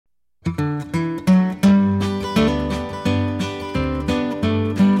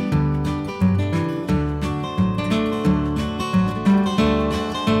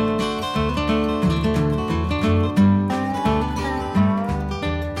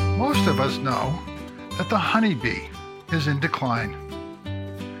Most of us know that the honeybee is in decline.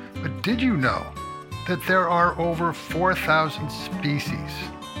 But did you know that there are over 4,000 species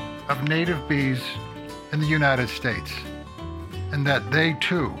of native bees in the United States, and that they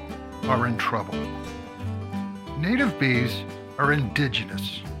too are in trouble? Native bees are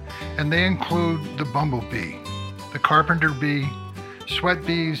indigenous, and they include the bumblebee, the carpenter bee, sweat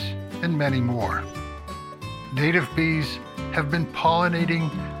bees, and many more. Native bees have been pollinating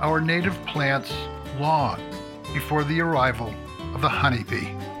our native plants long before the arrival of the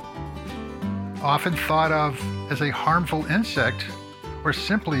honeybee. Often thought of as a harmful insect or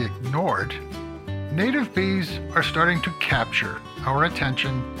simply ignored, native bees are starting to capture our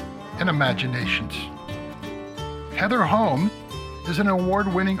attention and imaginations. Heather Holm is an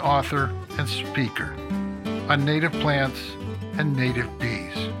award-winning author and speaker on native plants and native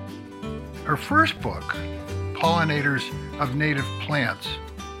bees. Her first book, Pollinators of Native Plants,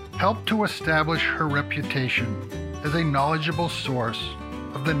 helped to establish her reputation as a knowledgeable source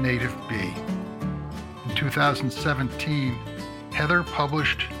of the native bee. In 2017, Heather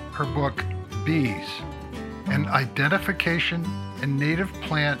published her book, Bees, an identification and native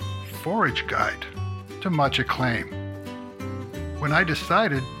plant forage guide, to much acclaim. When I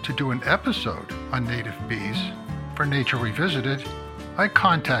decided to do an episode on native bees for Nature Revisited, I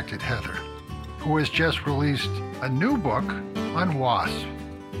contacted Heather, who has just released a new book on wasps.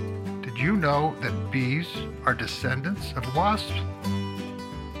 Did you know that bees are descendants of wasps?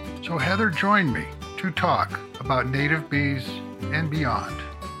 So Heather joined me to talk about native bees and beyond.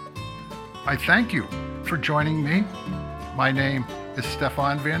 I thank you for joining me. My name is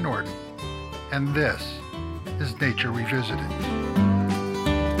Stefan Van Norden, and this is Nature Revisited.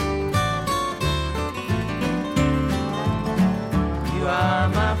 You are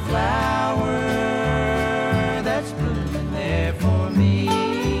my flower that's blooming there for me.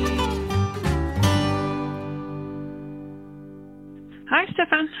 Hi,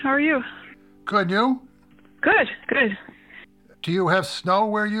 Stefan. How are you? Good, you? Good. Do you have snow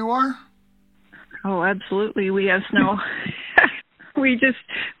where you are? Oh, absolutely. We have snow. We're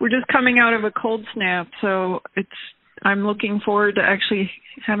just coming out of a cold snap, so I'm looking forward to actually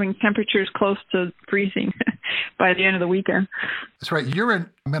having temperatures close to freezing by the end of the weekend. That's right. You're in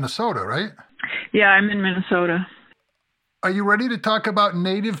Minnesota, right? Yeah, I'm in Minnesota. Are you ready to talk about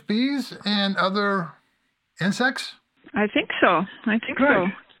native bees and other insects? I think so.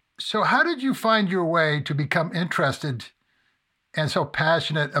 Good. So how did you find your way to become interested and so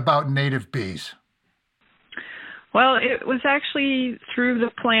passionate about native bees? Well, it was actually through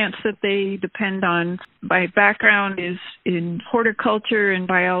the plants that they depend on. My background is in horticulture and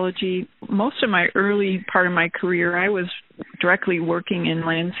biology. Most of my early part of my career, I was directly working in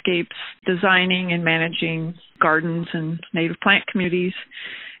landscapes, designing and managing gardens and native plant communities.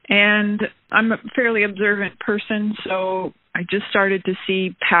 And I'm a fairly observant person, so I just started to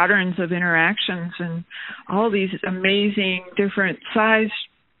see patterns of interactions and all these amazing different size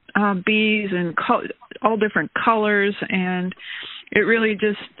bees and all different colors, and it really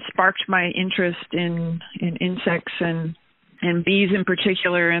just sparked my interest in insects and bees in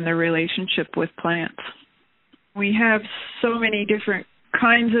particular and their relationship with plants. We have so many different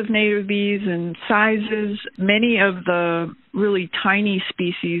kinds of native bees and sizes. Many of the really tiny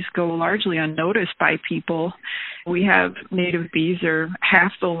species go largely unnoticed by people. We have native bees that are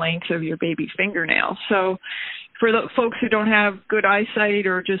half the length of your baby fingernail. So for the folks who don't have good eyesight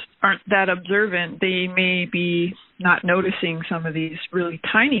or just aren't that observant, they may be not noticing some of these really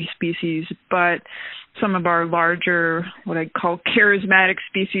tiny species, but some of our larger, what I call charismatic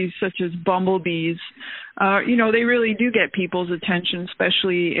species, such as bumblebees, they really do get people's attention,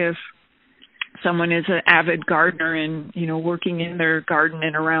 especially if someone is an avid gardener and, working in their garden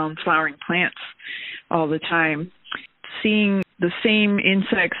and around flowering plants all the time. Seeing the same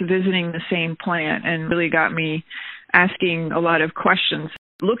insects visiting the same plant and really got me asking a lot of questions,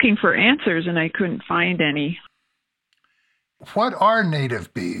 looking for answers, and I couldn't find any. What are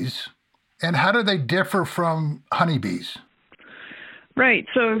native bees, and how do they differ from honeybees? Right.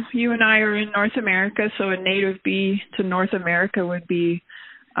 So you and I are in North America, so a native bee to North America would be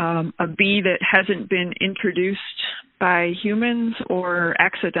a bee that hasn't been introduced by humans or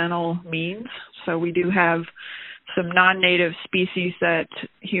accidental means. So we do have some non-native species that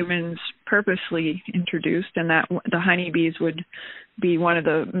humans purposely introduced, and that the honeybees would be one of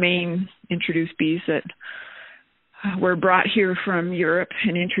the main introduced bees that were brought here from Europe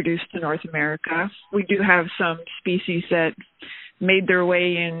and introduced to North America. We do have some species that made their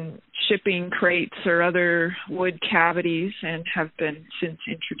way in shipping crates or other wood cavities and have been since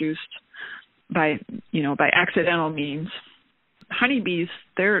introduced by accidental means. honeybees,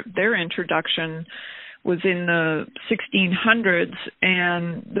 their introduction was in the 1600s,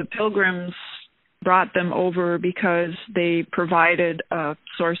 and the Pilgrims brought them over because they provided a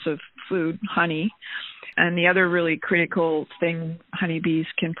source of food, honey. And the other really critical thing honeybees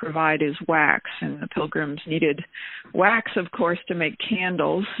can provide is wax. And the Pilgrims needed wax, of course, to make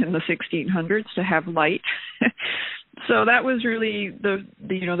candles in the 1600s to have light. So that was really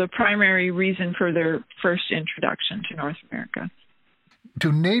the primary reason for their first introduction to North America.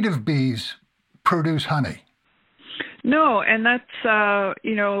 Do native bees produce honey? No, and that's a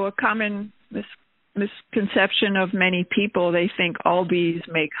common misconception of many people. They think all bees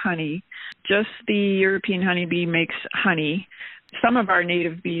make honey. Just the European honeybee makes honey. Some of our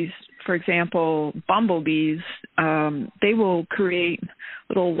native bees, for example, bumblebees, they will create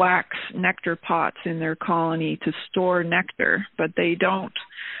little wax nectar pots in their colony to store nectar, but they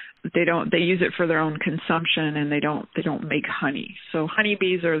use it for their own consumption, and they don't make honey. So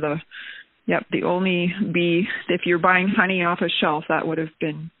honeybees are the only bee. If you're buying honey off a shelf, that would have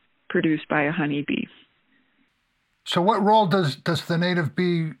been produced by a honeybee. So what role does the native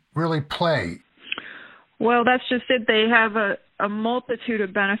bee really play? Well, that's just it. They have a multitude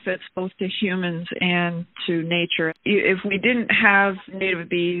of benefits both to humans and to nature. If we didn't have native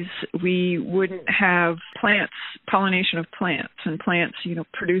bees, we wouldn't have plants, pollination of plants, and plants,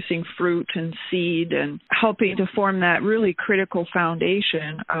 producing fruit and seed and helping to form that really critical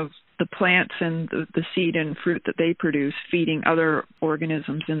foundation of the plants and the seed and fruit that they produce, feeding other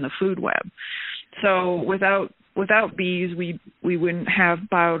organisms in the food web. So without bees, we wouldn't have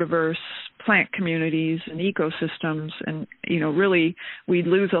biodiverse plant communities and ecosystems, and really we'd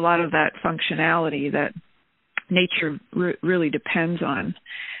lose a lot of that functionality that nature really depends on.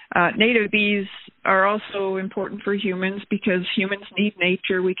 Native bees are also important for humans because humans need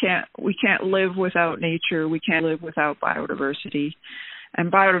nature. We can't live without nature. We can't live without biodiversity. And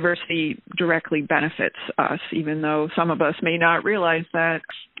biodiversity directly benefits us, even though some of us may not realize that.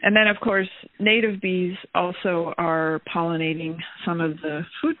 And then, of course, native bees also are pollinating some of the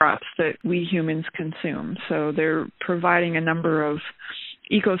food crops that we humans consume. So they're providing a number of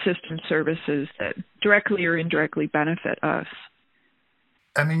ecosystem services that directly or indirectly benefit us.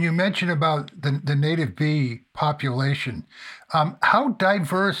 I mean, you mentioned about the native bee population. How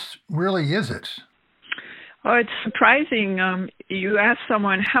diverse really is it? Oh, it's surprising. You ask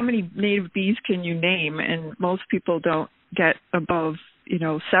someone, how many native bees can you name? And most people don't get above,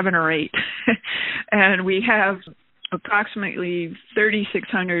 7 or 8. And we have approximately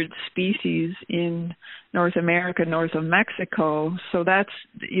 3,600 species in North America, north of Mexico. So that's,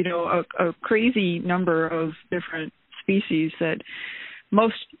 a crazy number of different species that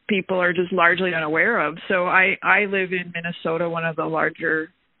most people are just largely unaware of. So I live in Minnesota, one of the larger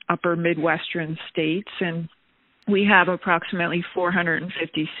upper Midwestern states, and we have approximately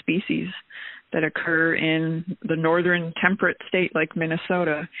 450 species that occur in the northern temperate state like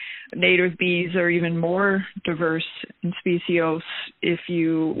Minnesota. Native bees are even more diverse in species if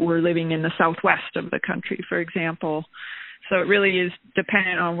you were living in the southwest of the country, for example. So it really is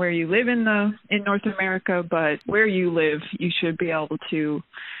dependent on where you live in North America, but where you live, you should be able to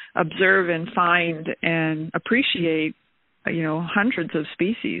observe and find and appreciate, hundreds of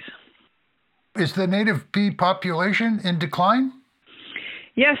species. Is the native bee population in decline?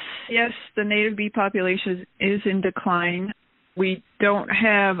 Yes, the native bee population is in decline. We don't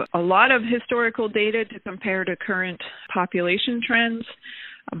have a lot of historical data to compare to current population trends.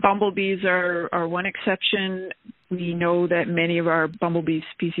 Bumblebees are one exception. We know that many of our bumblebee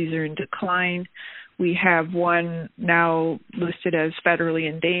species are in decline. We have one now listed as federally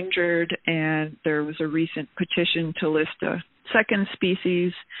endangered, and there was a recent petition to list a second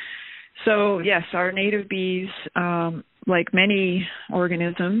species. So yes, our native bees, like many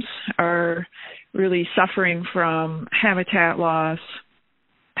organisms, are really suffering from habitat loss,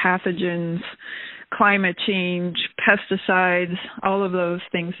 pathogens, climate change, pesticides, all of those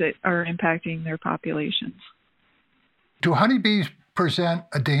things that are impacting their populations. Do honeybees present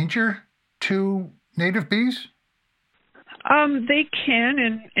a danger to native bees? They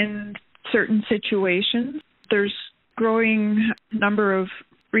can in certain situations. There's growing number of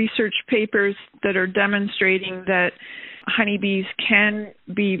research papers that are demonstrating that honeybees can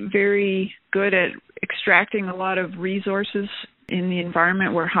be very good at extracting a lot of resources in the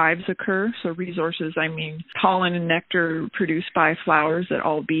environment where hives occur. So resources, I mean pollen and nectar produced by flowers that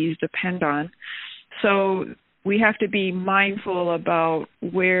all bees depend on. So we have to be mindful about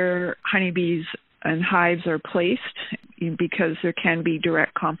where honeybees and hives are placed because there can be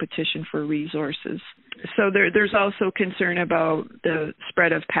direct competition for resources. So there's also concern about the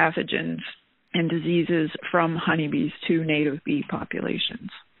spread of pathogens and diseases from honeybees to native bee populations.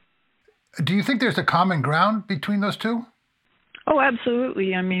 Do you think there's a common ground between those two? Oh,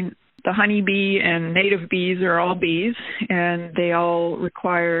 absolutely. I mean, the honeybee and native bees are all bees, and they all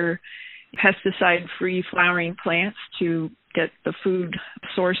require pesticide-free flowering plants to get the food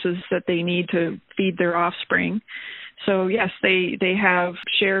sources that they need to feed their offspring. So yes, they have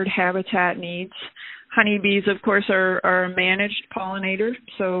shared habitat needs. Honeybees, of course, are a managed pollinator.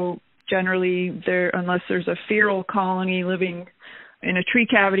 So generally, unless there's a feral colony living in a tree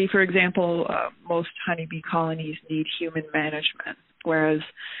cavity, for example, most honeybee colonies need human management. Whereas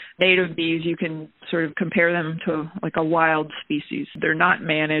native bees, you can sort of compare them to like a wild species. They're not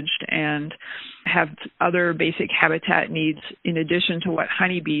managed and have other basic habitat needs in addition to what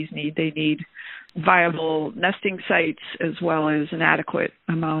honeybees need. They need viable nesting sites as well as an adequate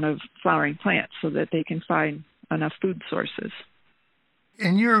amount of flowering plants so that they can find enough food sources.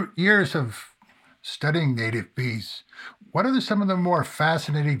 In your years of studying native bees, what are some of the more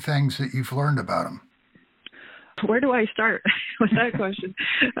fascinating things that you've learned about them? Where do I start with that question?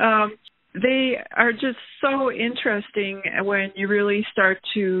 They are just so interesting when you really start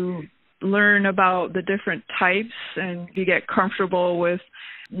to learn about the different types and you get comfortable with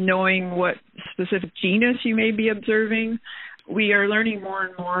knowing what specific genus you may be observing. We are learning more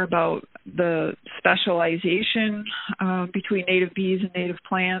and more about the specialization between native bees and native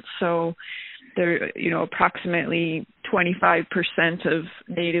plants. So there, approximately 25% of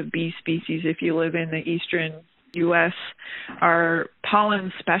native bee species, if you live in the eastern U.S., are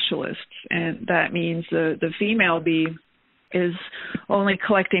pollen specialists, and that means the female bee is only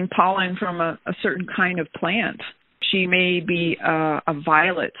collecting pollen from a certain kind of plant. She may be a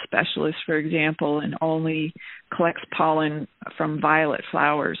violet specialist, for example, and only collects pollen from violet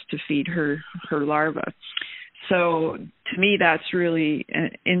flowers to feed her larvae. So to me, that's really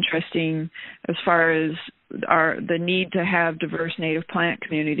interesting as far as the need to have diverse native plant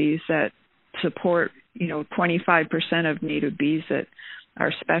communities that support 25% of native bees that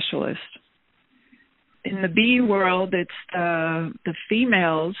are specialists. In the bee world, it's the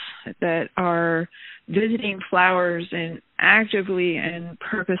females that are visiting flowers and actively and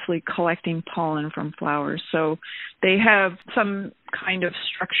purposely collecting pollen from flowers. So they have some kind of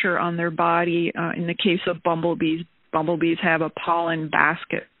structure on their body. In the case of bumblebees have a pollen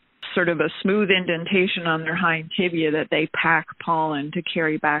basket, sort of a smooth indentation on their hind tibia that they pack pollen to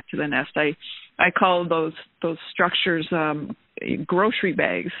carry back to the nest. I call those structures grocery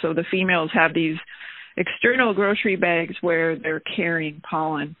bags. So the females have these external grocery bags where they're carrying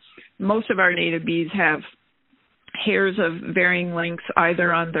pollen. Most of our native bees have hairs of varying lengths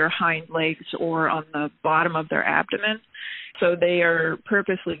either on their hind legs or on the bottom of their abdomen. So they are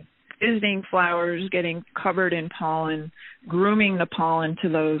purposely visiting flowers, getting covered in pollen, grooming the pollen to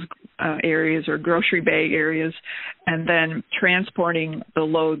those areas or grocery bag areas, and then transporting the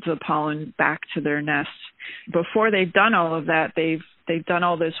loads of pollen back to their nests. Before they've done all of that, they've done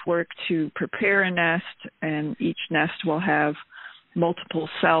all this work to prepare a nest, and each nest will have multiple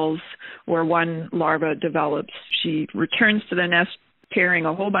cells where one larva develops. She returns to the nest carrying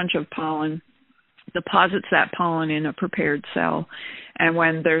a whole bunch of pollen, deposits that pollen in a prepared cell, and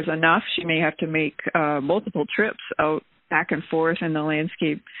when there's enough, she may have to make multiple trips out back and forth in the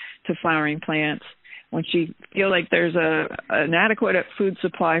landscape to flowering plants. When she feels like there's an adequate food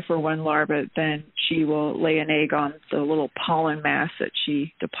supply for one larva, then she will lay an egg on the little pollen mass that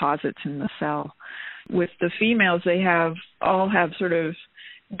she deposits in the cell. With the females, they all have sort of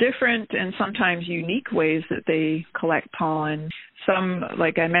different and sometimes unique ways that they collect pollen. Some,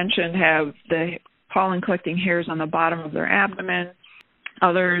 like I mentioned, have the pollen collecting hairs on the bottom of their abdomen.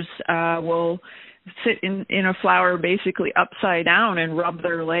 Others will sit in a flower basically upside down and rub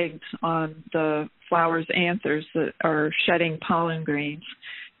their legs on the flower's anthers that are shedding pollen grains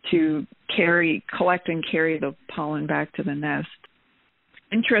to collect and carry the pollen back to the nest.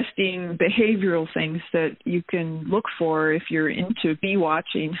 Interesting behavioral things that you can look for if you're into bee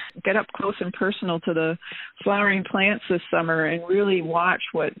watching. Get up close and personal to the flowering plants this summer and really watch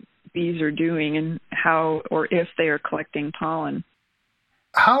what bees are doing and how or if they are collecting pollen.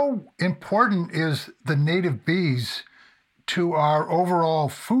 How important is the native bees to our overall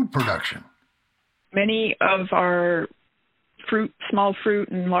food production? Many of our small fruit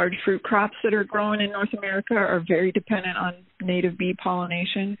and large fruit crops that are grown in North America are very dependent on native bee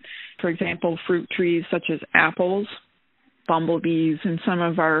pollination. For example, fruit trees such as apples, bumblebees, and some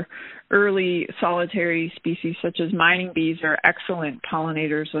of our early solitary species such as mining bees are excellent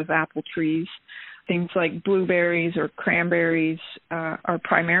pollinators of apple trees. Things like blueberries or cranberries are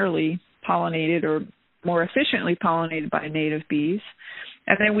primarily pollinated or more efficiently pollinated by native bees.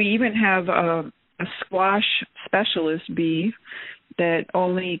 And then we even have a squash specialist bee that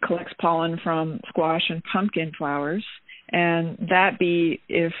only collects pollen from squash and pumpkin flowers. And that bee,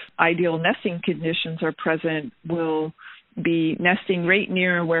 if ideal nesting conditions are present, will be nesting right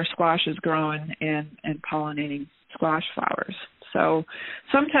near where squash is growing and pollinating squash flowers. So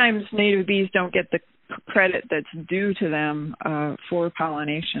sometimes native bees don't get the credit that's due to them for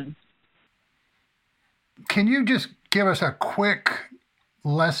pollination. Can you just give us a quick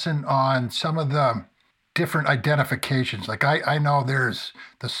lesson on some of the different identifications? Like I know there's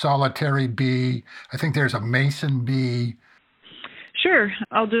the solitary bee. I think there's a mason bee. Sure.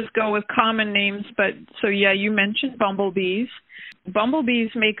 I'll just go with common names. But so, yeah, you mentioned bumblebees.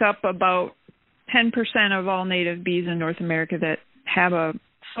 Bumblebees make up about 10% of all native bees in North America that have a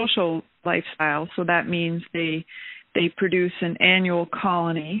social lifestyle. So that means they produce an annual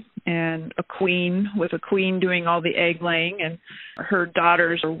colony and a queen, with a queen doing all the egg laying and her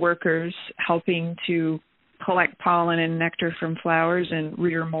daughters or workers helping to collect pollen and nectar from flowers and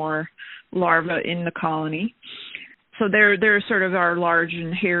rear more larvae in the colony. So they're sort of our large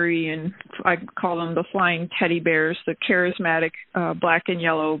and hairy, and I call them the flying teddy bears, the charismatic black and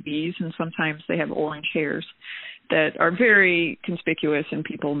yellow bees, and sometimes they have orange hairs that are very conspicuous and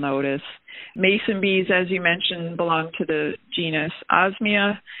people notice. Mason bees, as you mentioned, belong to the genus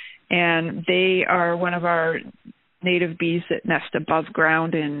Osmia, and they are one of our native bees that nest above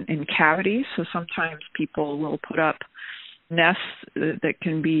ground in cavities. So sometimes people will put up nests that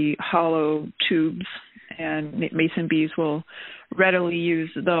can be hollow tubes, and mason bees will readily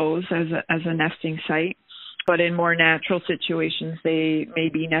use those as a nesting site. But in more natural situations, they may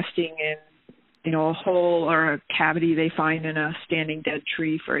be nesting in, a hole or a cavity they find in a standing dead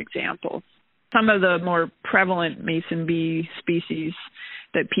tree, for example. Some of the more prevalent mason bee species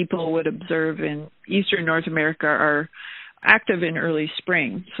that people would observe in eastern North America are active in early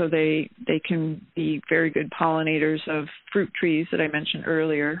spring. So they can be very good pollinators of fruit trees that I mentioned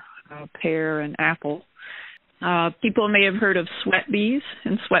earlier, pear and apple. People may have heard of sweat bees,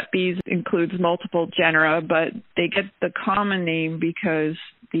 and sweat bees includes multiple genera, but they get the common name because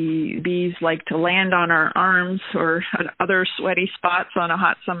the bees like to land on our arms or other sweaty spots on a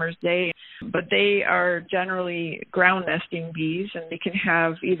hot summer's day. But they are generally ground nesting bees, and they can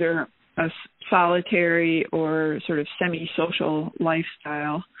have either a solitary or sort of semi-social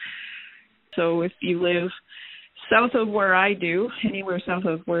lifestyle. So if you live south of where I do, anywhere south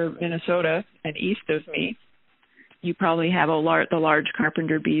of where Minnesota and east of me, you probably have the large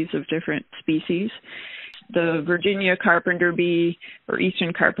carpenter bees of different species. The Virginia carpenter bee or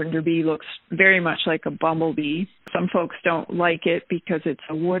eastern carpenter bee looks very much like a bumblebee. Some folks don't like it because it's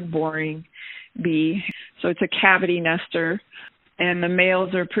a wood-boring bee. So it's a cavity nester, and the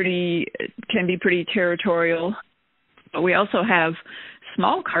males can be pretty territorial. But we also have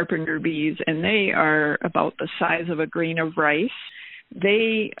small carpenter bees, and they are about the size of a grain of rice.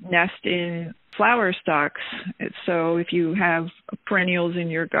 They nest in flower stalks. So if you have perennials in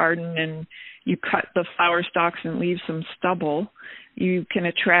your garden and you cut the flower stalks and leave some stubble, you can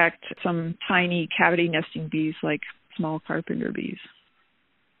attract some tiny cavity nesting bees like small carpenter bees.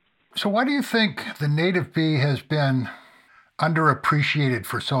 So why do you think the native bee has been underappreciated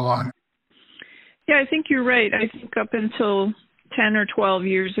for so long? Yeah, I think you're right. I think up until 10 or 12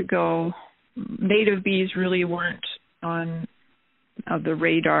 years ago, native bees really weren't on the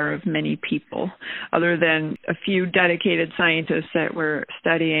radar of many people, other than a few dedicated scientists that were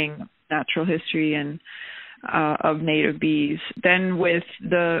studying natural history and of native bees. Then with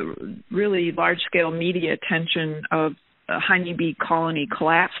the really large-scale media attention of the honeybee colony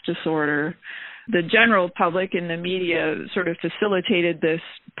collapse disorder, the general public and the media sort of facilitated this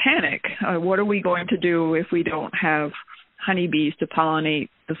panic. What are we going to do if we don't have honeybees to pollinate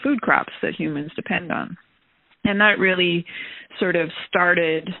the food crops that humans depend on? And that really sort of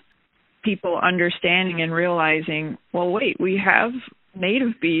started people understanding and realizing, well, wait, we have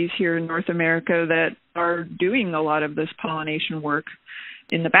native bees here in North America that are doing a lot of this pollination work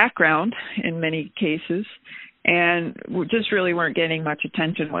in the background in many cases, and we just really weren't getting much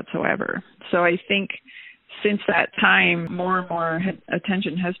attention whatsoever. So I think since that time, more and more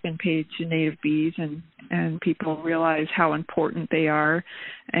attention has been paid to native bees, and people realize how important they are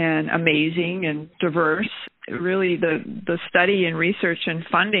and amazing and diverse. Really, the study and research and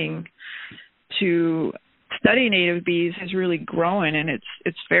funding to study native bees is really growing, and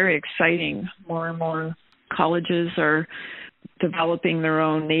it's very exciting. More and more colleges are developing their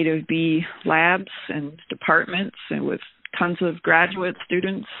own native bee labs and departments, and with tons of graduate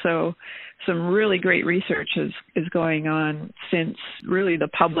students. So some really great research is going on since really the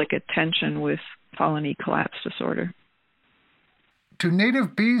public attention with colony collapse disorder. Do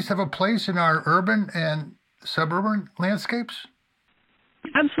native bees have a place in our urban and suburban landscapes?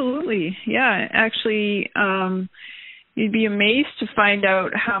 Absolutely. Yeah. Actually, you'd be amazed to find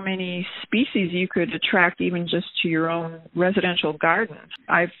out how many species you could attract even just to your own residential garden.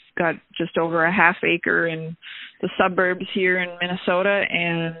 I've got just over a half acre in the suburbs here in Minnesota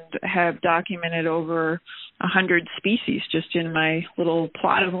and have documented over 100 species just in my little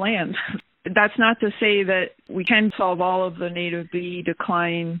plot of land. That's not to say that we can solve all of the native bee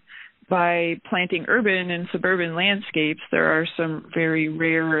decline by planting urban and suburban landscapes. There are some very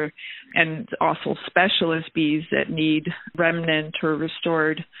rare and also specialist bees that need remnant or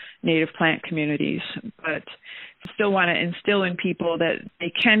restored native plant communities. But I still want to instill in people that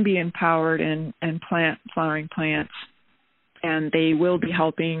they can be empowered and plant flowering plants. And they will be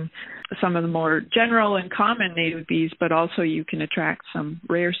helping some of the more general and common native bees, but also you can attract some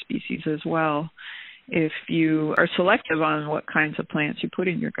rare species as well if you are selective on what kinds of plants you put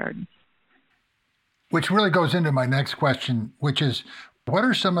in your garden. Which really goes into my next question, which is, what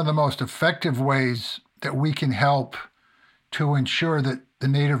are some of the most effective ways that we can help to ensure that the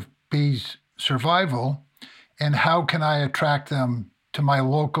native bees' survival, and how can I attract them to my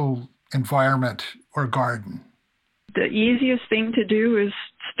local environment or garden? The easiest thing to do is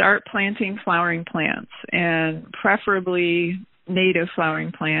start planting flowering plants, and preferably native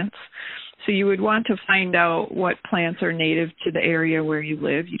flowering plants. So you would want to find out what plants are native to the area where you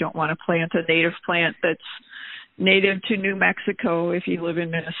live. You don't want to plant a native plant that's native to New Mexico if you live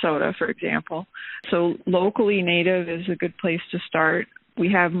in Minnesota, for example. So locally native is a good place to start. We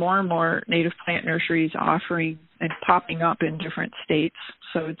have more and more native plant nurseries offering and popping up in different states.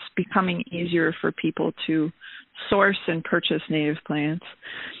 So it's becoming easier for people to source and purchase native plants.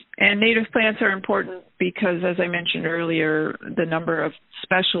 And native plants are important because, as I mentioned earlier, the number of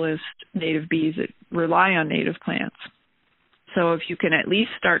specialist native bees that rely on native plants. So if you can at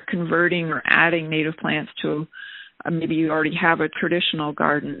least start converting or adding native plants to maybe you already have a traditional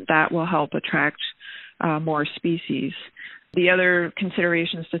garden, that will help attract more species. The other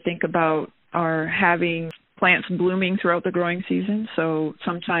considerations to think about are having plants blooming throughout the growing season. So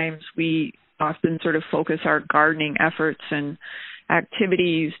sometimes we often sort of focus our gardening efforts and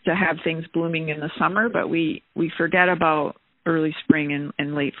activities to have things blooming in the summer, but we forget about early spring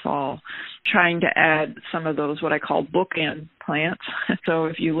and late fall, trying to add some of those what I call bookend plants. So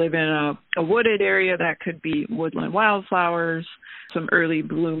if you live in a wooded area, that could be woodland wildflowers, some early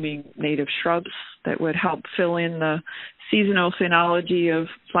blooming native shrubs that would help fill in the seasonal phenology of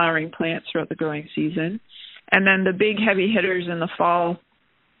flowering plants throughout the growing season. And then the big heavy hitters in the fall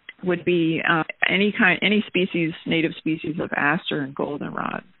would be any species, native species of aster and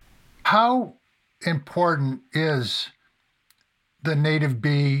goldenrod. How important is the native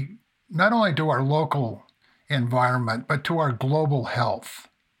bee, not only to our local environment, but to our global health?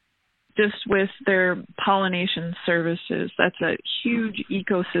 Just with their pollination services, that's a huge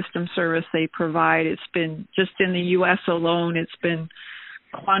ecosystem service they provide. It's been, just in the U.S. alone, it's been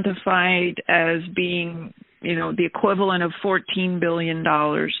quantified as being, the equivalent of $14 billion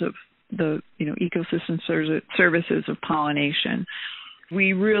of the, ecosystem services of pollination.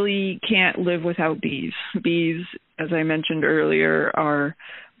 We really can't live without bees. Bees, as I mentioned earlier, are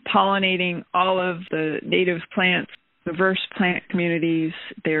pollinating all of the native plants, diverse plant communities.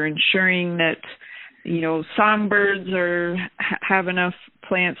 They're ensuring that, songbirds have enough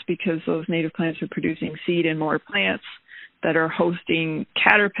plants because those native plants are producing seed and more plants that are hosting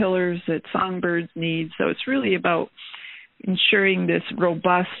caterpillars that songbirds need. So it's really about ensuring this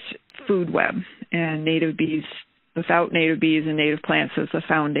robust food web, and native bees, without native bees and native plants as the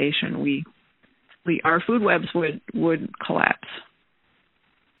foundation, our food webs would collapse.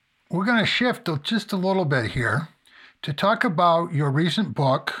 We're going to shift just a little bit here to talk about your recent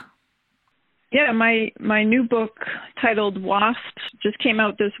book. Yeah, my new book titled Wasps just came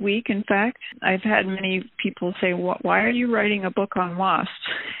out this week, in fact. I've had many people say, why are you writing a book on wasps?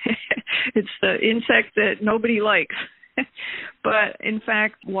 It's the insect that nobody likes. But in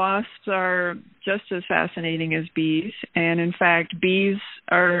fact, wasps are just as fascinating as bees. And in fact, bees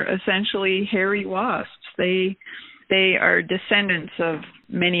are essentially hairy wasps. They are descendants of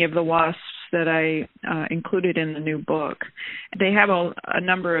many of the wasps that I included in the new book. They have a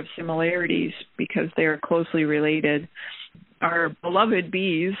number of similarities because they are closely related. Our beloved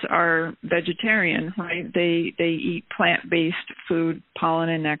bees are vegetarian, right? They eat plant-based food, pollen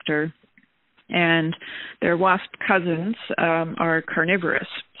and nectar. And their wasp cousins are carnivorous.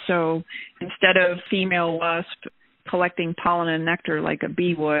 So instead of female wasp collecting pollen and nectar like a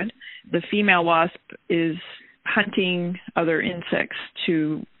bee would, the female wasp is hunting other insects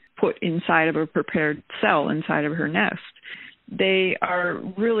to put inside of a prepared cell inside of her nest. They are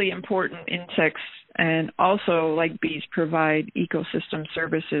really important insects and also, like bees, provide ecosystem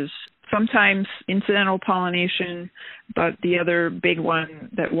services. Sometimes incidental pollination, but the other big one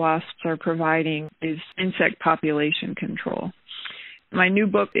that wasps are providing is insect population control. My new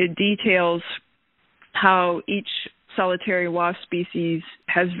book, it details how each solitary wasp species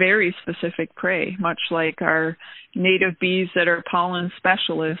has very specific prey. Much like our native bees that are pollen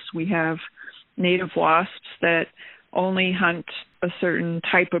specialists, we have native wasps that only hunt a certain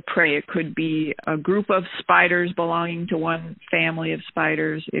type of prey. It could be a group of spiders belonging to one family of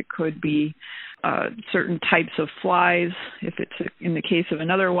spiders. It could be certain types of flies. If it's in the case of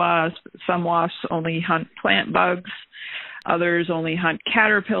another wasp, some wasps only hunt plant bugs. Others only hunt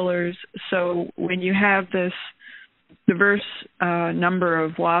caterpillars. So when you have this diverse number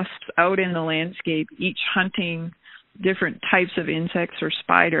of wasps out in the landscape, each hunting different types of insects or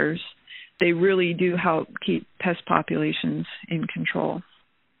spiders, they really do help keep pest populations in control.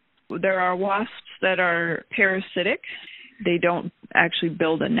 There are wasps that are parasitic. They don't actually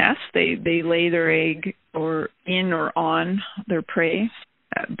build a nest. They lay their egg or in or on their prey.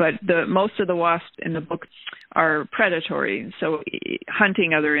 But most of the wasps in the book are predatory, so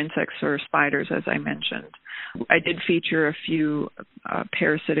hunting other insects or spiders, as I mentioned. I did feature a few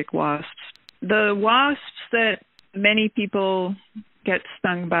parasitic wasps. The wasps that many people get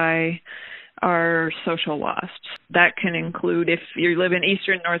stung by are social wasps. That can include, if you live in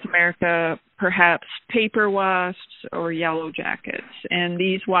eastern North America, perhaps paper wasps or yellow jackets. And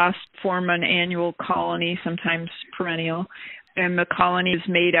these wasps form an annual colony, sometimes perennial. And the colony is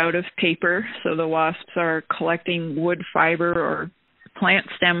made out of paper, so the wasps are collecting wood fiber or plant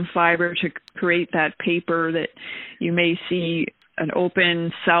stem fiber to create that paper that you may see an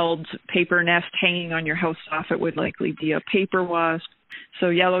open-celled paper nest hanging on your house soffit would likely be a paper wasp. So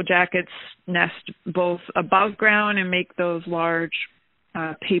yellow jackets nest both above ground and make those large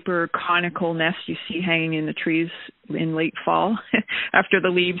paper conical nests you see hanging in the trees in late fall after the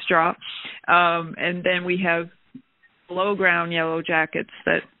leaves drop. And then we have below ground yellow jackets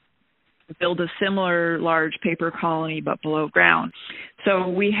that build a similar large paper colony but below ground. So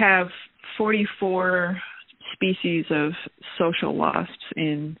we have 44 species of social wasps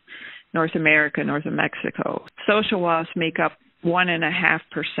in North America, north of Mexico. Social wasps make up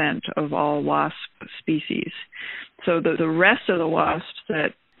 1.5% of all wasp species. So the rest of the wasps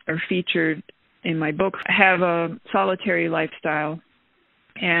that are featured in my book have a solitary lifestyle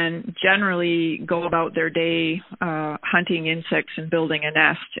and generally go about their day hunting insects and building a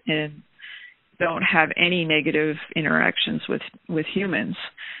nest and don't have any negative interactions with humans.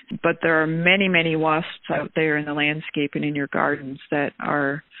 But there are many, many wasps out there in the landscape and in your gardens that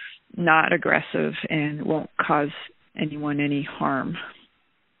are not aggressive and won't cause anyone any harm.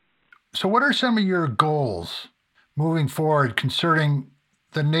 So what are some of your goals moving forward concerning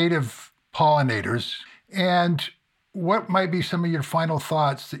the native pollinators, and what might be some of your final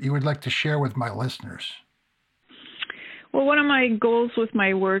thoughts that you would like to share with my listeners? Well, one of my goals with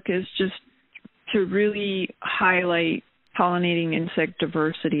my work is just to really highlight pollinating insect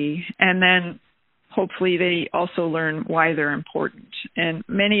diversity, and then hopefully they also learn why they're important. And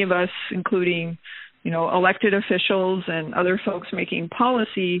many of us, including elected officials and other folks making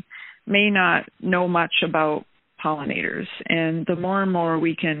policy, may not know much about pollinators. And the more and more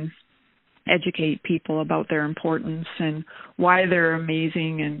we can educate people about their importance and why they're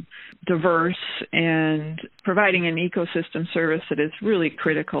amazing and diverse and providing an ecosystem service that is really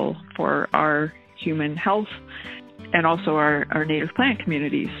critical for our human health and also our native plant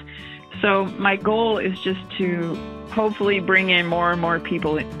communities. So my goal is just to hopefully bring in more and more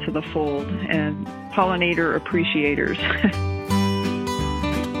people into the fold and pollinator appreciators.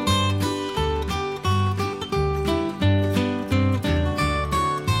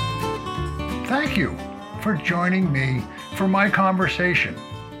 Thank you for joining me for my conversation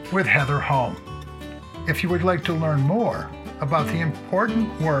with Heather Holm. If you would like to learn more about the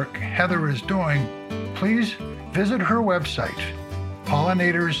important work Heather is doing, please visit her website,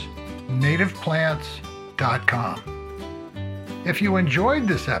 pollinatorsnativeplants.com. If you enjoyed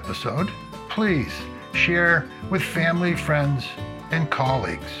this episode, please share with family, friends, and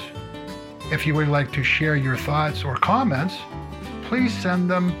colleagues. If you would like to share your thoughts or comments, please send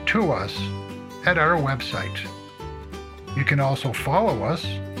them to us at our website. You can also follow us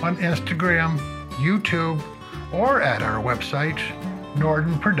on Instagram, YouTube, or at our website,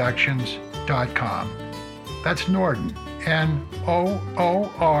 nordenproductions.com. That's Norden, Noorden,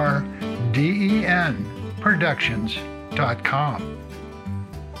 productions.com.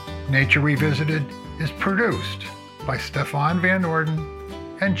 Nature Revisited is produced by Stefan Van Orden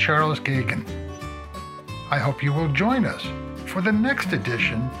and Charles Gagan. I hope you will join us for the next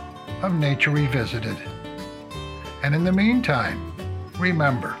edition of Nature Revisited. And in the meantime,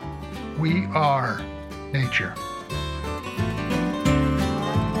 remember, we are nature.